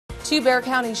Two Bexar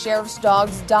County Sheriff's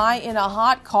dogs die in a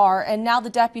hot car, and now the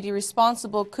deputy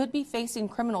responsible could be facing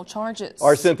criminal charges.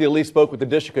 Our Cynthia Lee spoke with the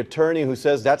district attorney, who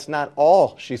says that's not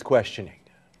all she's questioning.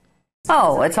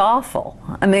 Oh, it's awful.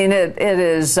 I mean, it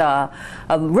is a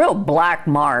real black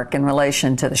mark in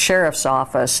relation to the sheriff's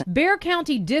office. Bexar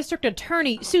County District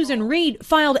Attorney Susan Reed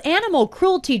filed animal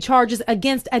cruelty charges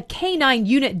against a K-9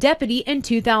 unit deputy in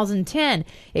 2010.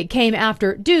 It came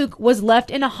after Duke was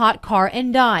left in a hot car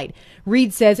and died.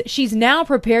 Reed says she's now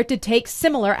prepared to take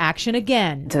similar action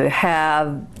again. To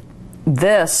have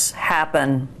this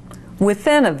happen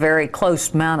within a very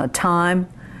close amount of time,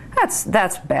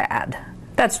 that's bad.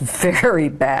 That's very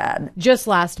bad. Just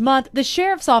last month, the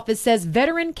sheriff's office says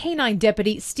veteran K-9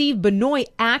 Deputy Steve Benoy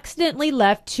accidentally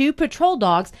left two patrol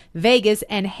dogs, Vegas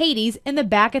and Hades, in the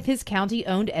back of his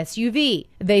county-owned SUV.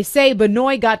 They say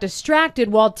Benoy got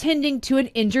distracted while tending to an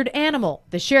injured animal.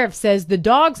 The sheriff says the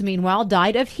dogs, meanwhile,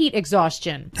 died of heat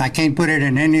exhaustion. I can't put it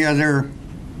in any other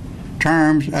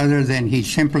terms other than he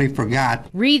simply forgot.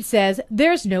 Reed says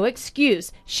there's no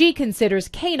excuse. She considers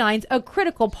canines a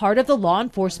critical part of the law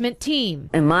enforcement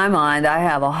team. In my mind, I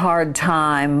have a hard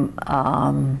time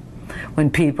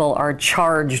when people are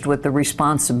charged with the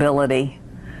responsibility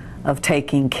of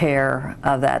taking care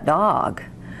of that dog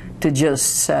to just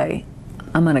say,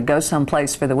 I'm going to go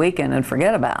someplace for the weekend and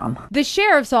forget about them. The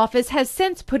sheriff's office has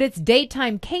since put its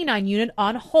daytime K-9 unit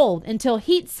on hold until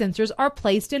heat sensors are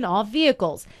placed in all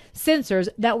vehicles, sensors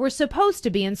that were supposed to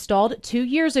be installed 2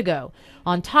 years ago.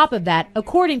 On top of that,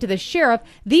 according to the sheriff,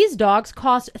 these dogs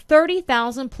cost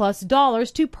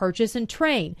 $30,000+ to purchase and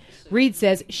train. Reed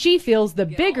says she feels the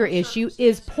bigger issue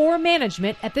is poor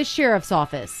management at the sheriff's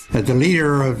office. As the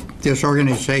leader of this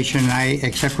organization, I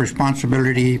accept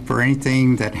responsibility for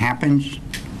anything that happens.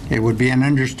 It would be an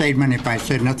understatement if I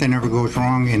said nothing ever goes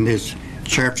wrong in this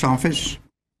sheriff's office.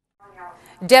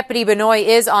 Deputy Benoy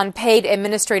is on paid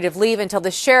administrative leave until the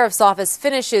sheriff's office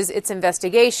finishes its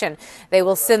investigation. They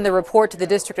will send the report to the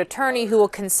district attorney, who will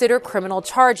consider criminal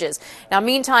charges. Now,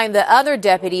 meantime, the other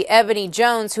deputy, Ebony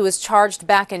Jones, who was charged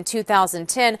back in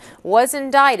 2010, was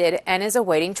indicted and is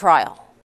awaiting trial.